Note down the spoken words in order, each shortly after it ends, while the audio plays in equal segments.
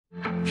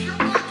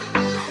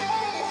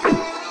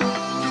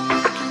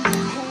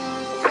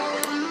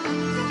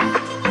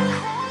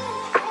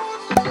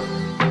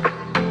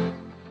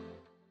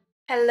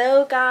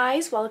Hello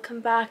guys, welcome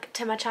back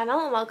to my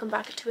channel and welcome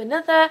back to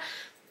another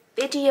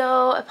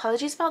video.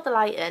 Apologies about the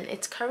lighting.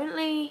 It's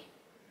currently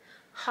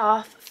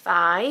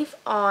 5:30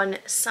 on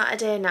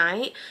Saturday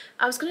night.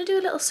 I was going to do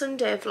a little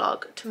Sunday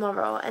vlog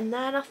tomorrow and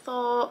then I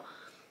thought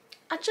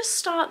I'd just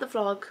start the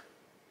vlog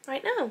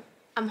right now.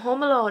 I'm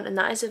home alone and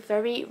that is a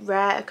very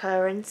rare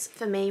occurrence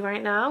for me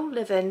right now,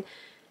 living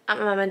at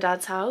my mum and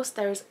dad's house.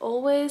 There is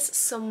always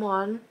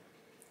someone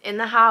in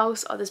the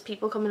house or there's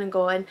people coming and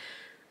going,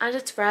 and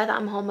it's rare that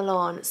I'm home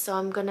alone. So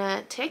I'm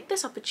gonna take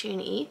this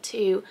opportunity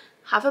to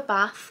have a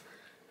bath,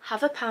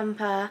 have a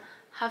pamper,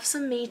 have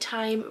some me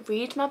time,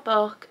 read my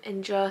book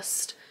and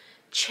just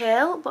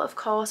chill. But of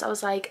course I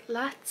was like,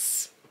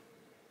 let's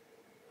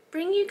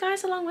bring you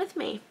guys along with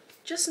me.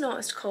 Just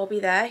noticed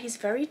Corby there. He's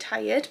very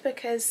tired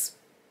because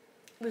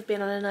we've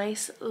been on a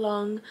nice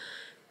long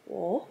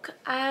walk.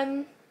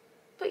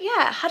 But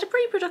yeah, had a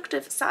pretty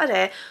productive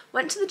Saturday.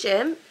 Went to the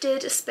gym,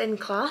 did a spin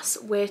class,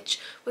 which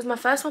was my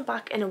first one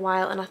back in a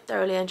while and I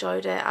thoroughly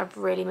enjoyed it. I've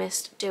really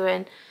missed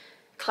doing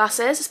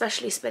classes,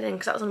 especially spinning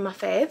because that was one of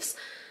my faves.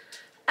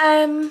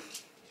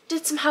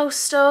 Did some house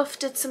stuff,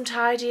 did some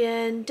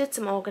tidying, did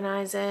some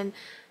organising.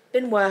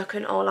 Been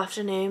working all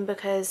afternoon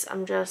because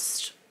I'm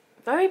just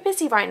very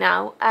busy right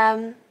now.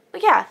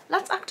 But yeah,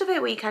 let's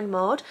activate weekend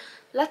mode.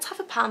 Let's have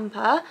a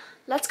pamper.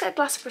 Let's get a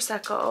glass of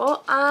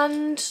Prosecco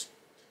and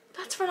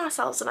let's run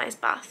ourselves a nice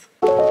bath.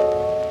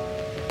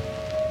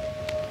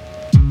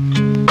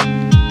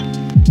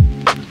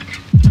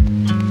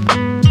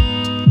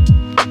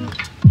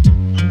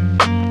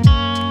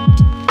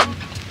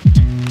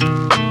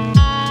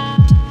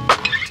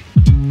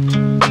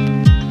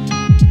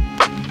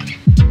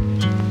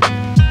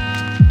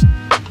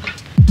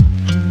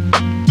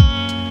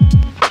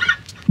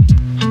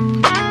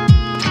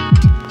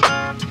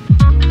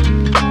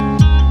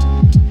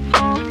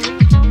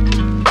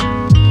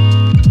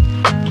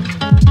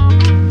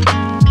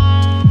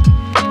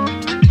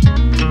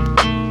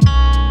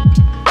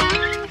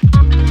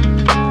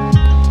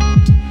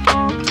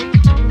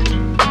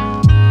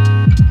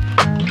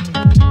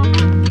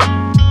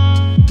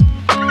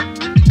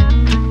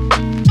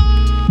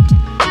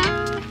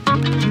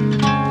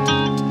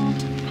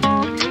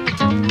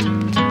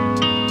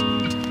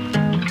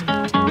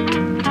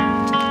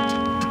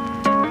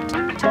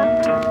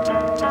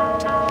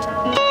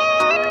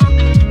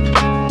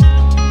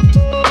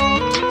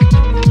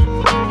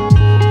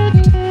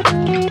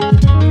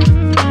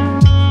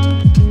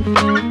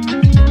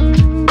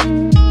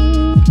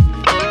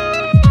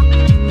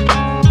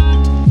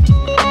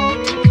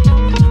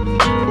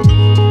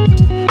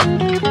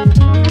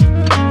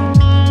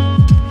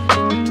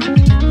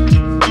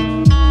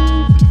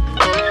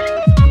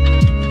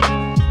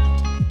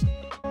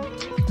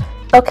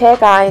 Okay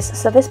guys,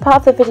 so this part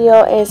of the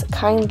video is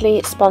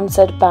kindly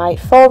sponsored by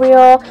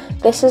Foreo.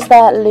 This is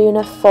their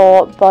Lunar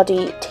 4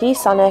 Body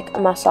T-Sonic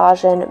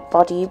Massaging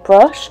Body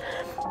Brush.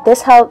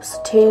 This helps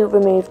to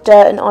remove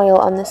dirt and oil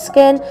on the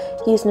skin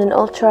using an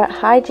ultra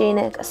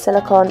hygienic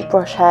silicone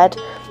brush head.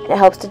 It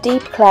helps to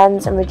deep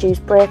cleanse and reduce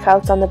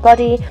breakouts on the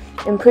body,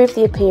 improve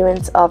the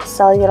appearance of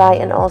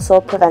cellulite and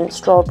also prevent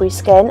strawberry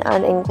skin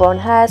and ingrown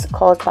hairs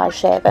caused by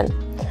shaving.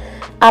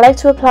 I like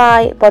to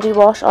apply body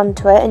wash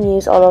onto it and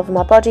use all over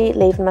my body,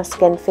 leaving my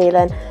skin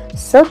feeling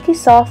silky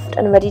soft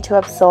and ready to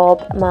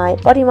absorb my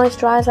body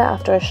moisturiser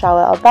after a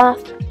shower or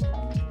bath.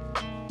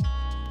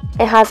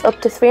 It has up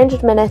to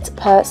 300 minutes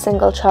per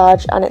single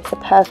charge and it's the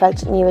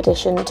perfect new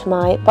addition to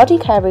my body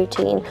care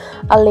routine.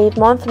 I'll leave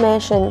more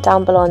information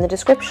down below in the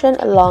description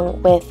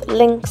along with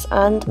links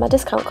and my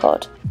discount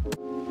code.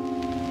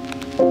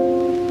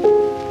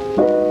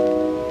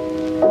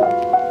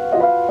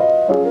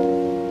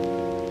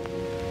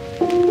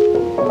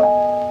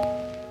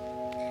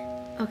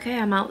 Okay,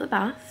 I'm out the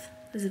bath.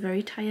 There's a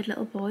very tired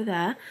little boy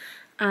there.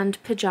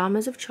 And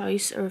pyjamas of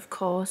choice are of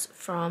course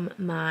from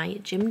my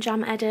Gym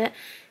Jam edit.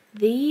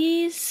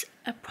 These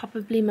are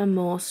probably my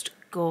most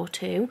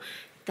go-to.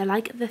 They're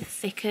like the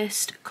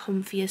thickest,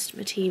 comfiest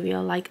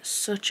material, like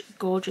such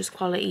gorgeous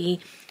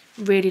quality,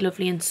 really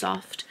lovely and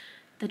soft.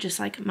 They're just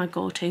like my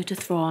go-to to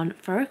throw on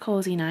for a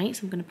cozy night.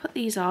 So I'm going to put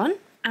these on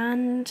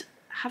and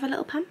have a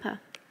little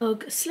pamper.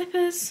 Ugg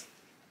slippers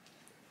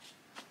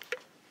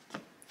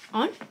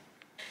on.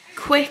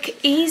 Quick,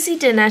 easy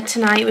dinner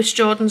tonight, which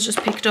Jordan's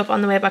just picked up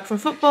on the way back from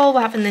football.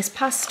 We're having this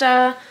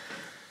pasta,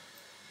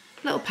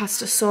 little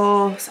pasta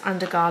sauce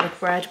and a garlic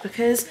bread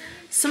because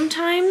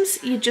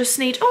sometimes you just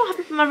need... Oh, I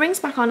haven't put my rings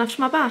back on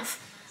after my bath.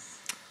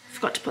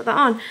 Forgot to put that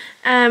on.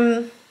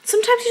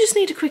 Sometimes you just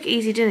need a quick,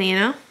 easy dinner, you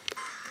know?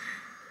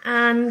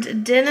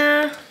 And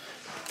dinner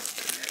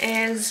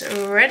is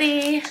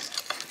ready.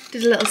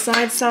 Did a little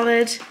side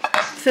salad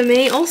for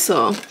me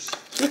also.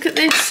 Look at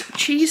this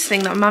cheese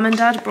thing that Mum and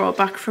Dad brought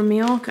back from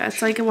Mallorca.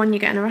 It's like a one you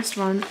get in a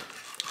restaurant.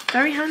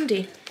 Very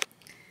handy.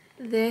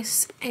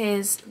 This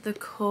is the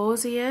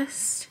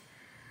coziest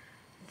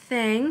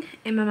thing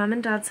in my Mum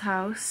and Dad's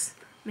house.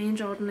 Me and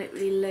Jordan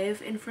literally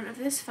live in front of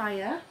this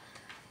fire.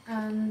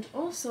 And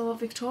also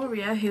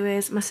Victoria, who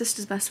is my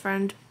sister's best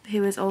friend,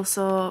 who is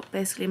also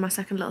basically my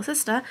second little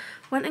sister,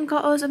 went and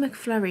got us a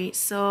McFlurry.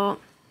 So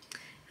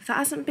if that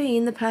hasn't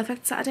been the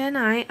perfect Saturday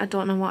night, I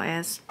don't know what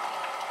is.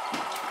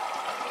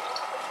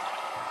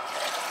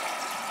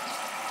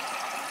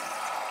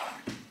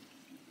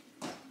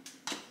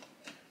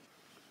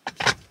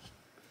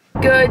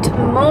 Good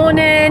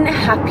morning,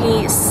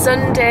 happy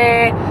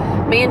Sunday.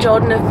 Me and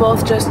Jordan have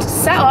both just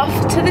set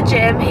off to the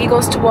gym. He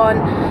goes to one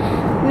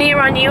near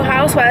our new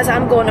house, whereas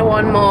I'm going to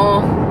one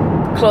more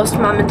close to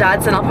mum and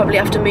dad's, and I'll probably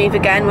have to move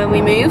again when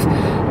we move.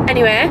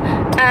 Anyway,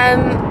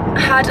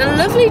 had a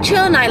lovely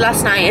chill night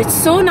last night. It's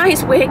so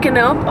nice waking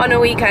up on a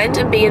weekend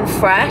and being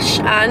fresh,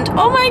 and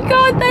oh my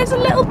god, there's a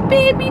little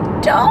baby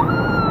dog.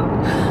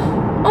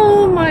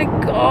 Oh my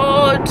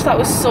god, that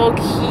was so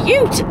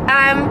cute.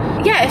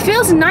 Yeah, it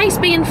feels nice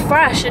being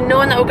fresh and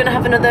knowing that we're gonna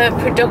have another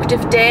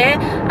productive day.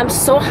 I'm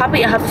so happy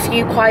to have a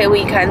few quiet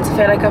weekends. I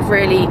feel like I've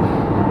really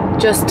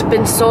just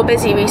been so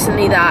busy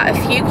recently that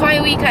a few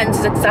quiet weekends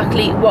is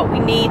exactly what we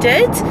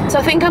needed. So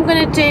I think I'm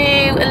gonna do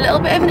a little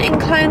bit of an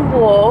incline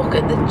walk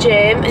at the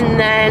gym and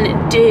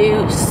then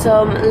do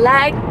some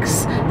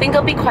legs. I think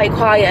I'll be quite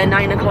quiet at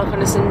 9 o'clock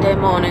on a Sunday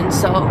morning,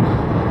 so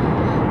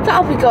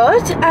that'll be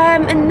good.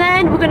 And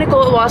then we're going to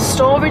go to our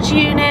storage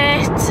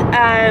unit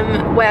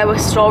where we're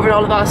storing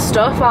all of our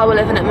stuff while we're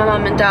living at my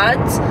mum and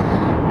dad's,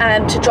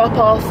 to drop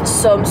off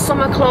some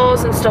summer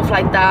clothes and stuff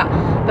like that,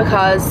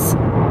 because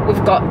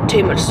we've got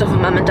too much stuff at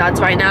mum and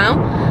dad's right now.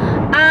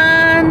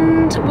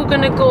 And we're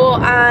going to go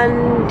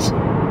and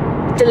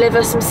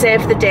deliver some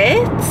save the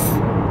dates,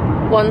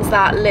 ones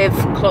that live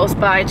close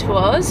by to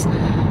us,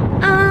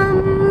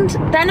 and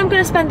then I'm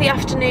going to spend the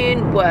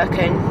afternoon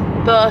working.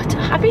 But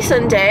happy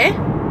Sunday,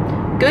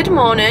 good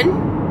morning,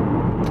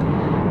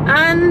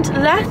 and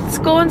let's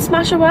go and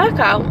smash a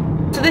workout.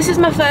 So this is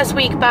my first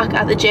week back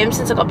at the gym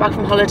since I got back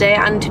from holiday,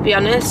 and to be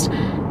honest,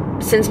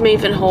 since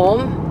moving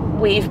home,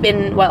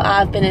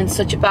 I've been in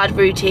such a bad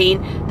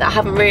routine that I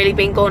haven't really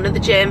been going to the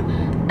gym.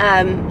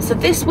 So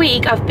this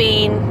week I've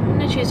been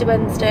Monday, Tuesday,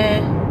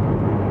 Wednesday.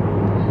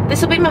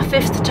 This will be my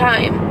 5th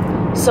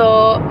time.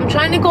 So I'm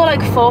trying to go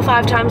like 4 or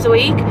 5 times a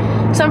week.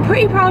 So I'm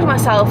pretty proud of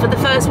myself for the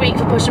first week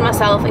for pushing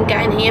myself and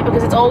getting here,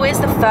 because it's always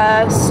the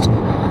first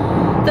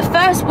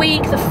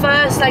week, the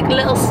first like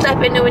little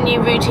step into a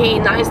new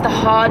routine that is the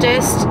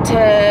hardest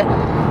to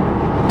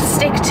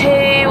stick to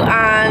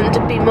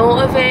and be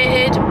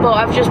motivated. But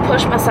I've just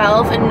pushed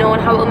myself and known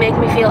how it will make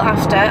me feel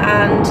after,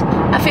 and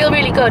I feel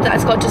really good that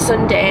it's got to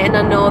Sunday and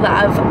I know that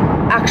I've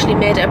actually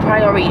made it a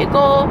priority to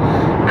go,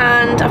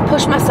 and I've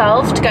pushed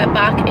myself to get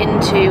back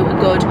into a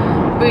good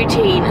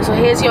routine. So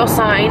here's your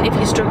sign if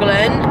you're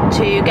struggling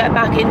to get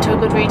back into a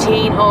good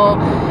routine, or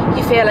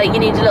you feel like you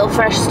need a little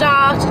fresh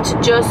start,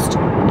 to just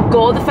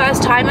go the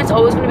first time. It's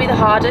always going to be the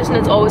hardest, and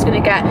it's always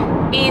going to get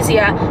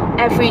easier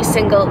every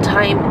single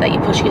time that you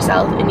push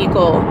yourself and you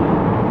go,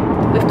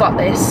 we've got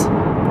this,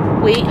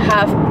 we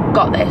have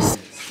got this.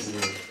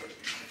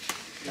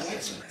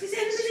 Does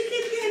anybody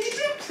give you any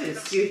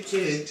breakfast? You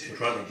too.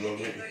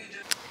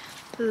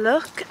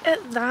 Look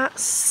at that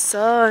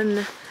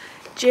sun.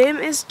 Gym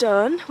is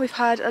done. We've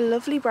had a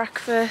lovely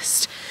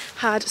breakfast,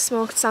 had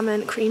smoked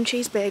salmon, cream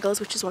cheese bagels,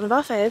 which is one of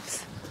our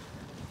faves.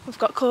 We've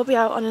got Kobe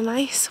out on a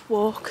nice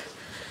walk,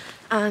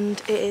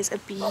 and it is a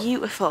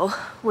beautiful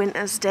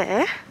winter's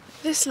day.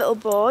 This little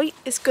boy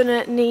is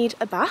gonna need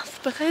a bath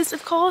because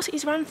of course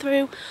he's ran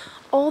through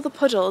all the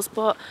puddles,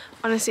 but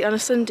honestly on a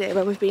Sunday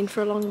when we've been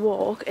for a long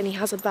walk and he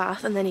has a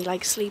bath and then he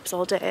like sleeps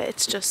all day,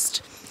 it's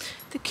just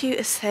the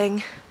cutest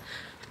thing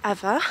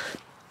ever.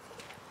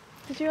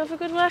 Did you have a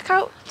good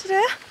workout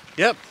today?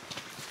 Yep.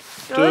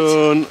 Good.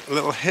 Done a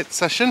little HIIT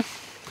session,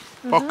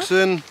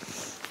 boxing,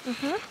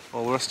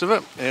 all the rest of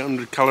it.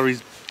 800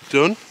 calories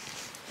done.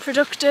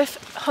 Productive,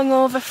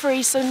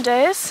 hungover-free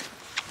Sundays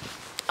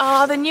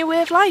are the new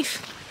way of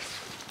life.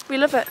 We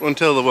love it.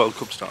 Until the World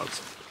Cup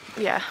starts.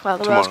 Yeah, well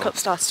the Tomorrow. World Cup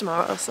starts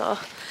tomorrow, so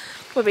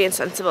we're being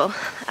sensible.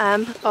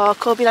 Or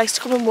Kobe likes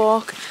to come and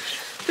walk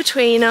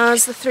between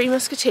us, the 3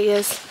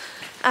 musketeers.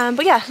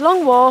 But yeah,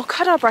 long walk,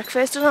 had our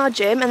breakfast, done our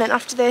gym, and then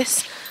after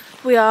this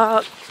we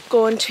are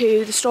going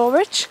to the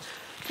storage.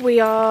 We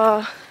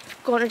are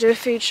going to do a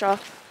food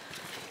shop,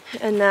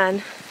 and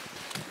then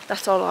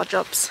that's all our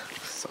jobs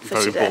for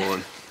Very today.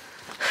 boring.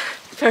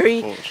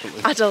 Very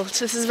adult.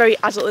 This is a very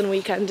adult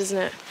weekend, isn't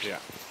it? Yeah.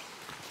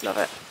 Love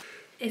it.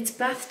 It's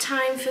bath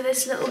time for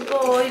this little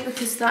boy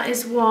because that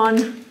is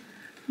one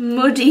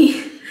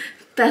muddy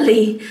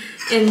belly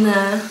in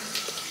there.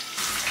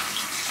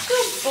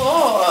 Good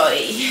boy.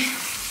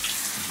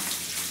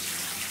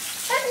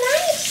 That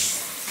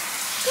nice?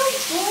 Good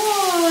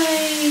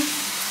boy.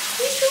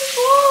 You're a good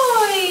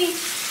boy.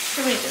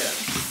 Come here, do it.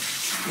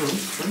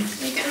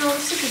 You're getting all the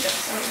sticky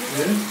bits out.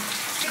 Yeah.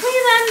 Come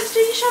here then, let's do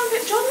your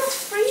shampoo. John, that's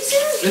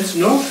freezing. It's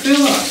not. Feel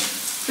that.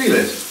 Feel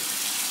it.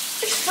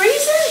 It's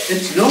freezing.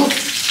 It's not.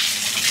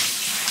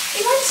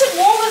 You likes it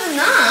warmer than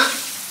that,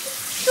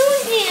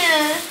 don't you?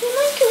 You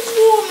like it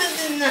warmer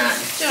than that,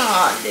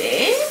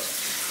 darling.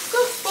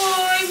 Good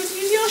boy,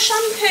 with your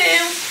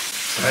shampoo.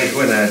 Like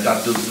when Dad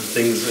does the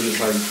things and it's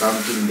like Dad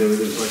didn't do it,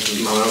 it's like,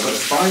 no,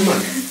 that's fine,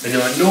 man. And you're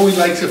like, no, he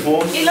likes it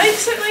warm. He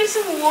likes it nice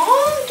and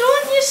warm,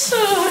 don't you,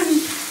 son?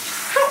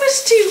 That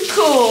was too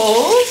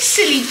cold,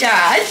 silly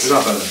Dad. Is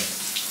that better?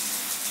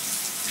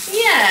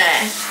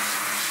 Yeah.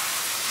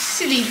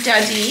 Silly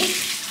Daddy.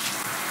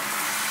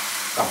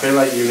 I feel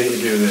like you need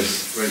to do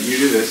this. Right, you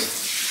do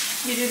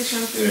this. You do the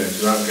shampoo. Yeah,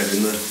 so that'll get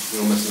in there.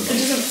 You're messing It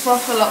about. doesn't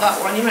froth a lot,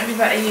 that one. You might be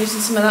better using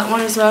some of that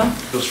one as well.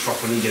 It does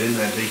froth when you get in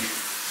there, Dee.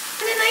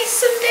 And a nice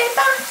Sunday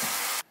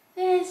bath.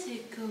 There's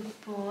a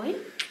good boy.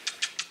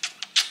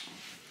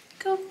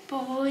 Good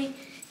boy.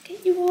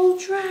 Get you all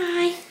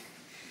dry.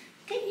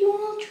 Get you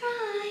all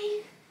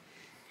dry.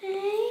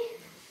 Hey?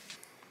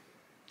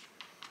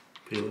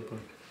 Peel it back.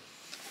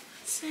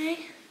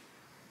 See?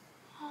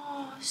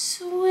 Oh,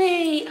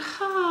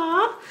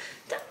 sweetheart.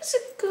 That was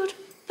a good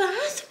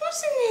bath,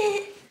 wasn't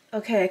it?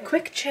 Okay,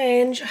 quick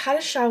change. Had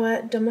a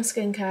shower, done my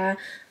skincare,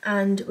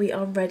 and we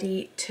are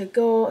ready to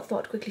go. I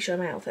thought I'd quickly show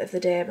my outfit of the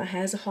day. My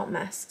hair's a hot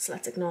mess, so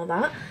let's ignore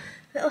that.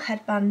 Little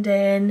headband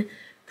in.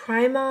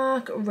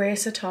 Primark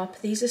racer top.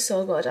 These are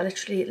so good. I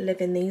literally live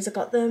in these. I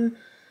got them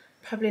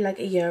probably like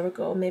a year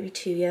ago, maybe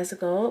 2 years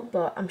ago,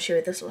 but I'm sure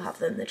this will have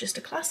them. They're just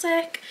a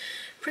classic.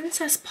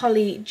 Princess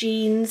Polly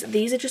jeans.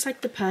 These are just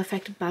like the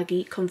perfect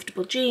baggy,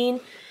 comfortable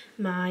jean.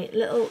 My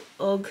little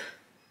Ugg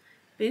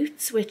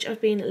boots, which I've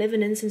been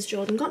living in since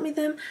Jordan got me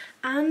them,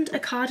 and a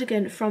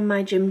cardigan from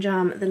my Gym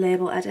Jam, the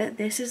label edit.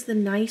 This is the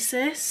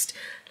nicest,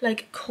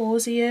 like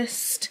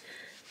coziest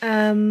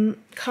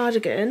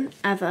cardigan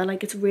ever.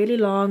 Like, it's really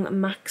long,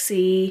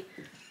 maxi,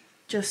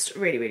 just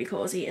really, really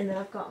cozy. And then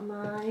I've got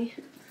my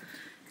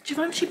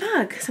Givenchy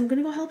bag, so I'm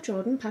gonna go help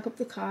Jordan pack up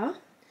the car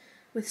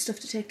with stuff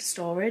to take to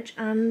storage,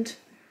 and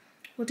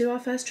we'll do our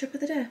first trip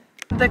of the day.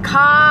 The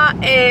car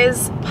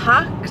is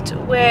packed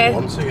with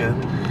Once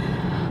again.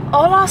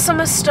 all our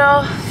summer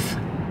stuff.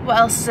 What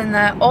else is in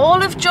there?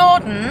 All of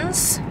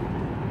Jordan's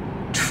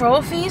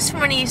trophies from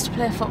when he used to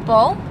play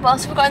football. What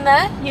else have we got in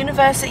there?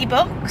 University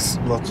books.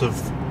 Lots of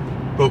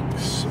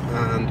books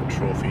and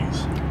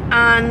trophies.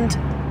 And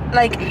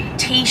like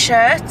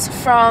t-shirts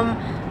from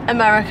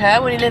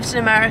America, when he lived in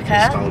America.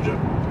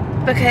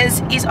 Nostalgia. Because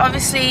he's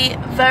obviously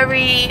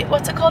very,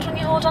 what's it called when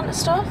you hold on to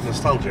stuff?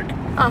 Nostalgic.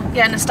 Oh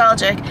yeah,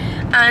 nostalgic.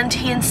 And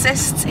he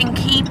insists in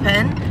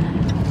keeping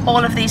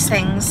all of these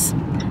things.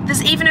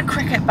 There's even a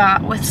cricket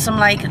bat with some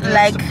like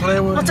leg,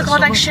 what's it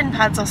called, like shin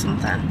pads or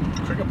something.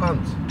 Cricket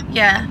pants.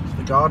 Yeah. It's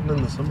the garden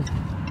in the summer.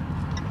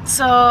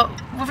 So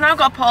we've now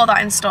got to put all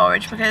that in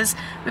storage because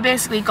we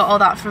basically got all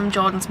that from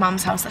Jordan's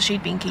mum's house that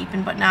she'd been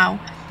keeping, but now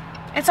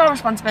it's our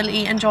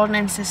responsibility and Jordan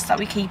insists that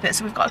we keep it.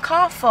 So we've got a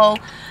car full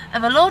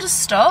of a load of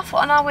stuff. We're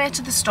on our way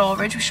to the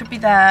storage. We should be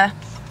there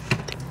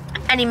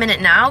any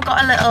minute now.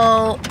 Got a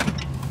little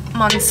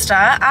Monster.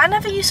 I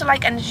never used to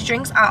like energy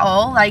drinks at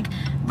all. Like,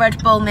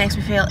 Red Bull makes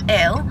me feel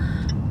ill.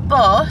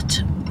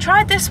 But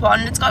tried this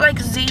one. It's got like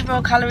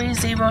 0 calories,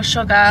 0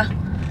 sugar,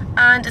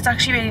 and it's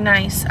actually really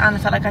nice. And I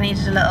felt like I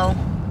needed a little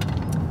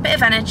bit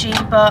of energy.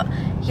 But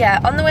yeah,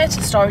 on the way to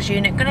the storage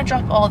unit, gonna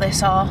drop all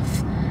this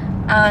off,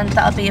 and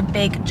that'll be a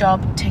big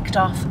job ticked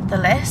off the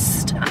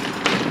list.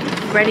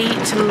 Ready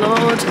to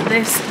load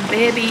this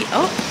baby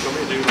up.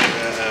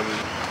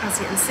 As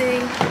you can see,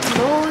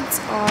 loads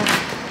of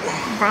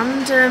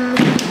random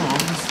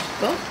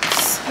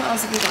books. What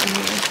else have you got in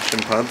here? Shin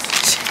pads.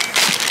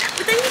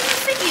 But they wouldn't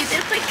fit you,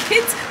 they're like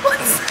kids.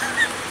 What's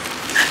that?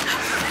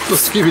 The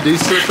Scooby-Doo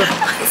slipper.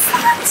 What's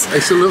that? I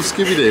still love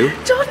Scooby-Doo.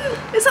 Jordan,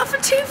 is that for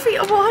 2 feet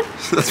or 1?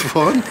 That's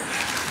fun.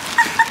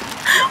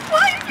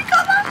 Why have you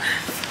got that?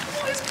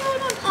 What is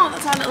going on? Oh,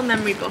 that's our little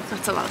memory book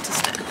that's allowed to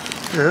stay.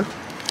 Yeah.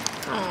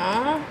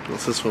 Aww.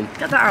 What's this one?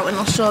 Get that out and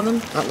I'll show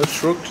them. Atlas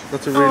Shrugged.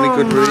 That's a really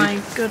good read. Oh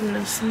my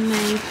goodness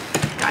me.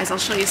 Guys, I'll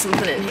show you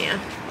something in here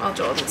while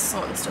Jordan's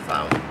sorting stuff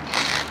out.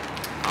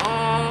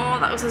 Oh,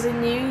 that was us in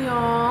New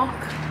York.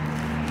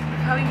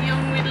 How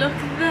young we look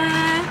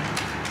there.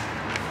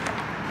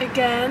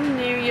 Again,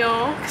 New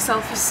York,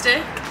 selfie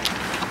stick.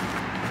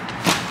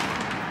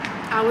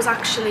 I was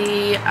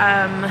actually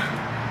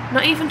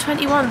not even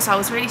 21, so I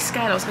was really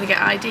scared I was going to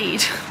get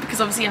ID'd because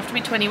obviously you have to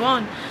be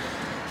 21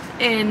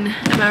 in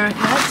America.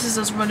 This is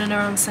us running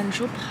around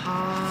Central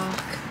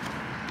Park.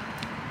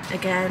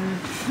 Again,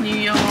 New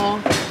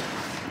York.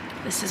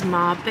 This is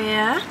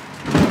Marbella.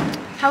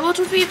 How old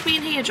would we have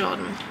been here,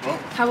 Jordan? What?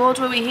 How old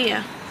were we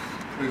here?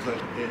 It was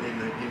like 18,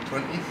 19,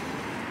 20.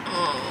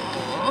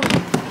 Oh.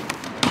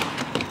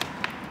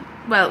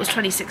 Well, it was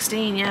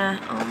 2016, yeah.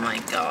 Oh my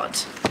god.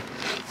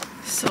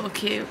 So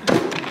cute.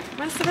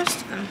 Where's the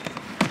rest of them?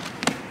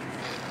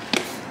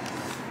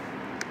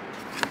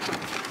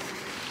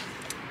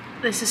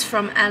 This is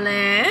from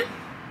LA.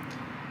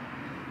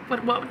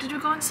 What did we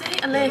go and see?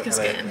 A Lakers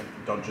game.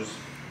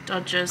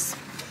 Dodgers.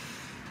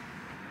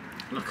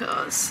 Look at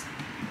us.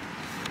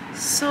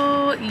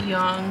 So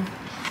young.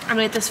 I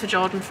made this for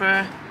Jordan for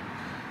a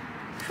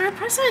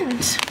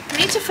present. We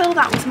need to fill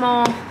that with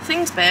more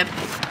things, babe.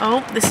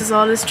 Oh, this is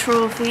all his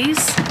trophies.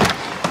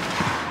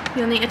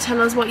 You'll need to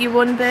tell us what you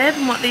won, babe,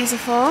 and what these are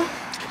for.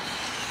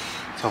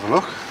 Let's have a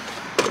look.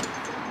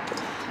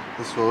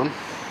 This one.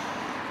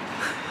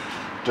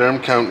 Durham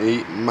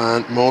County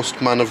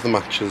most man of the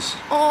matches.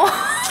 Oh,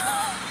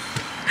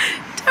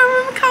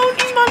 Durham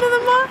County man of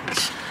the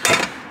match.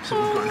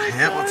 So we've got in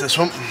here. What's this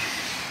one?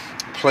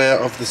 Player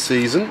of the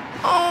season.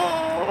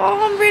 Oh,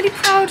 I'm really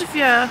proud of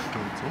you.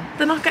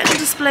 They're not getting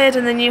displayed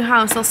in the new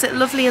house. They'll sit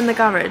lovely in the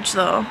garage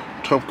though.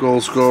 Top goal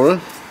scorer.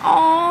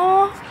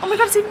 Oh my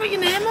god, it's even got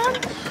your name on.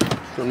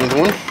 Got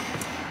another one.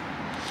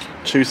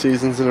 2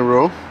 seasons in a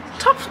row.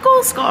 Top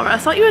goal scorer? I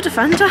thought you were a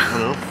defender. I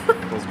know.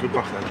 That was good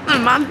back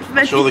then. Man,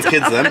 I'll show the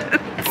kids then.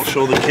 I'll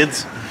show the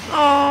kids.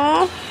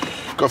 Oh.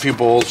 Got a few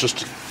balls just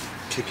to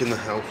kick in the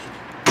house.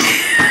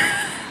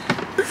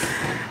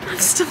 I'm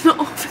still not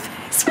over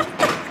this.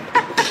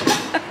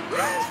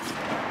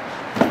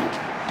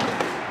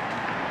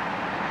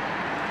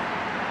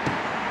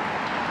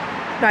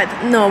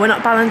 Right, no, we're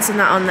not balancing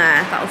that on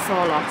there. That'll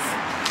fall off.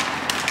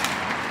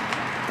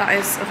 That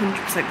is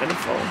 100% gonna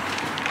fall.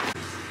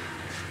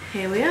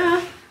 Here we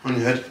are. On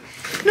your head.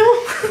 No.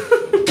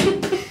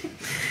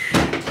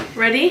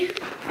 Ready?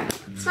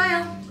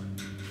 Smile.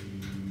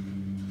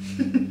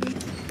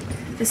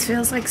 This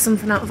feels like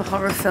something out of a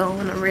horror film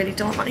and I really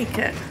don't like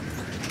it.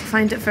 I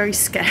find it very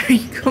scary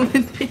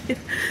coming here.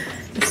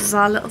 This is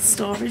our little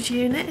storage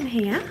unit in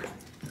here.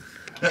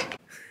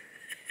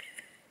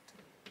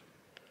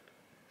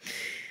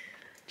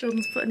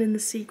 John's putting in the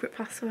secret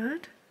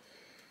password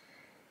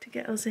to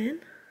get us in.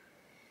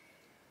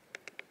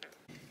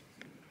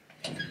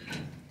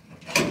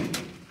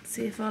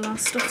 See if all our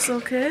stuff's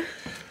okay.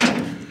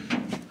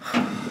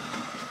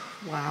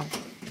 Wow.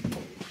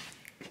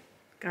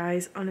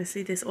 Guys,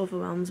 honestly, this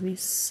overwhelms me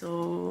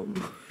so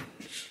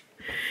much.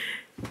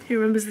 Who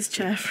remembers this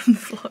chair from the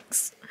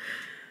vlogs?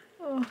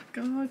 Oh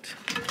God.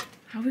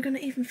 How are we going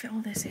to even fit all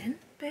this in,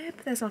 babe?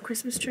 There's our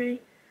Christmas tree.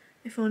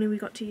 If only we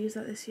got to use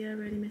that this year.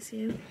 Really miss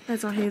you.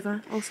 There's our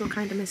Hoover. Also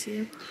kind of miss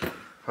you.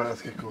 Right,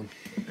 let's get going.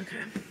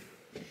 Okay.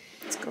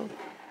 Let's go.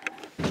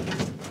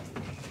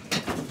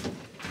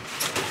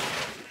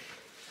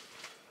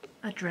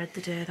 I dread the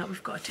day that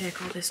we've got to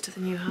take all this to the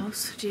new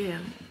house. Do you?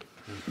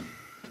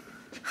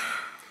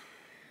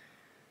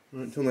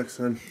 Right, until next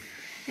time.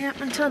 Yeah,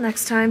 until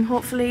next time.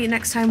 Hopefully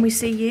next time we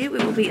see you,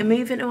 it will be a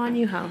move into our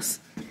new house.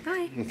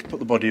 Bye. Put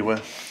the body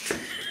away.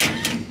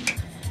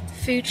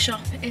 Food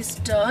shop is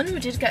done. We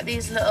did get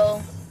these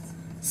little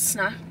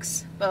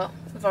snacks, but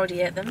we've already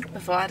ate them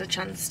before I had a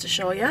chance to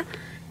show you.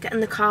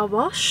 Getting the car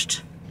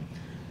washed.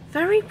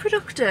 Very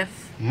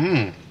productive.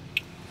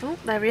 Oh,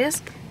 there he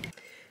is.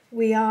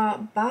 We are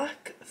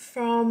back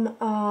from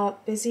our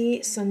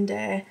busy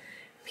Sunday.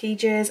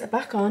 PJs are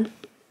back on.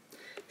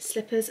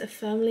 Slippers are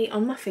firmly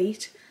on my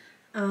feet.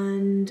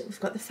 And we've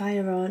got the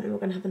fire on and we're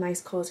going to have a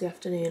nice cosy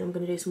afternoon. I'm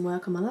going to do some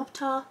work on my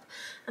laptop.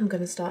 I'm going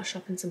to start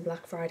shopping some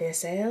Black Friday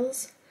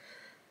sales.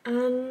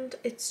 And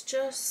it's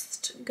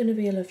just going to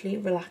be a lovely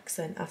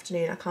relaxing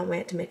afternoon. I can't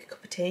wait to make a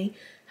cup of tea,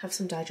 have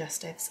some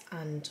digestives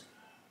and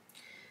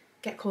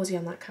get cosy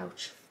on that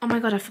couch. Oh my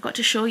god, I forgot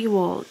to show you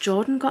all.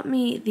 Jordan got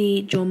me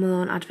the Jo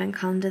Malone advent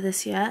calendar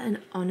this year and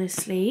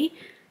honestly,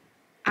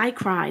 I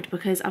cried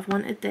because I've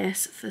wanted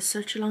this for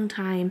such a long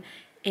time.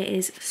 It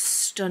is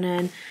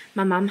stunning.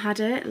 My mum had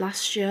it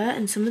last year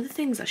and some of the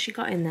things that she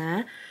got in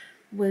there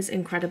was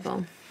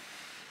incredible.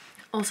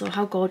 Also,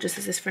 how gorgeous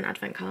is this for an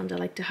advent calendar,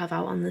 like to have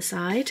out on the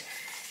side?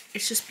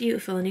 It's just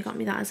beautiful and he got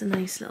me that as a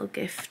nice little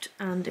gift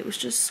and it was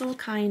just so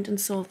kind and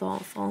so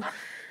thoughtful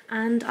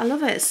and I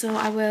love it. So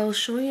I will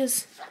show you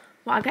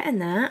what I get in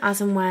there as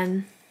and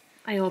when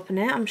I open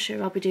it. I'm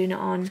sure I'll be doing it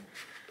on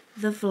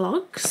the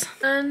vlogs.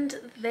 And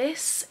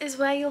this is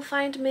where you'll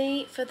find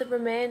me for the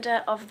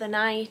remainder of the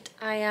night.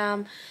 I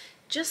am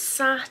just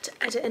sat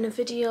editing a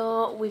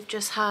video. We've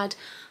just had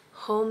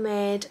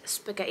homemade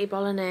spaghetti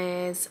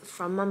bolognese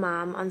from my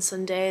mum. On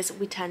Sundays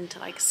we tend to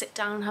like sit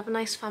down and have a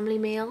nice family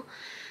meal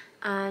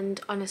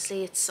and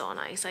honestly it's so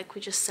nice. Like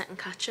we just sit and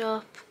catch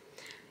up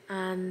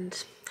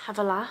and have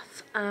a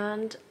laugh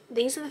and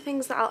these are the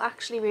things that I'll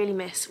actually really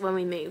miss when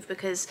we move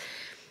because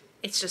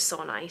it's just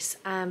so nice.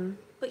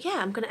 But yeah,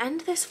 I'm going to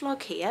end this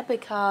vlog here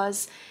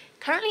because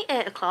currently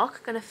 8 o'clock.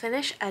 I'm going to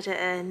finish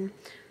editing,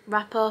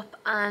 wrap up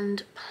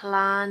and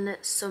plan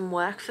some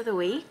work for the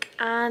week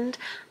and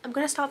I'm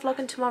going to start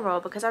vlogging tomorrow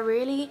because I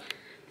really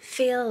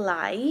feel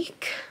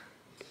like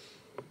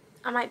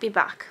I might be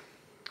back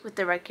with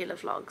the regular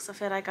vlogs. I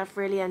feel like I've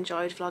really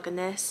enjoyed vlogging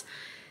this.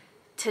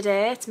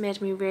 Today it's made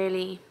me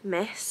really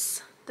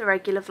miss the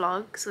regular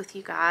vlogs with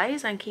you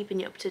guys and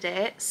keeping you up to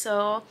date.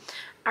 So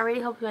I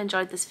really hope you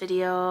enjoyed this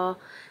video.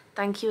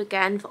 Thank you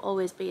again for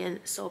always being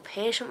so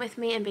patient with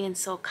me and being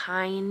so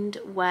kind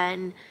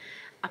when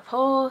I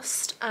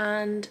post,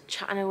 and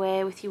chatting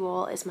away with you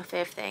all is my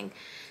favourite thing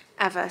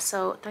ever.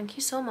 So thank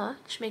you so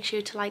much. Make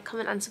sure to like,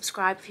 comment and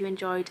subscribe if you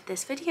enjoyed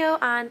this video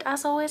and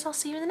as always I'll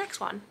see you in the next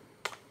one.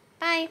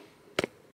 Bye.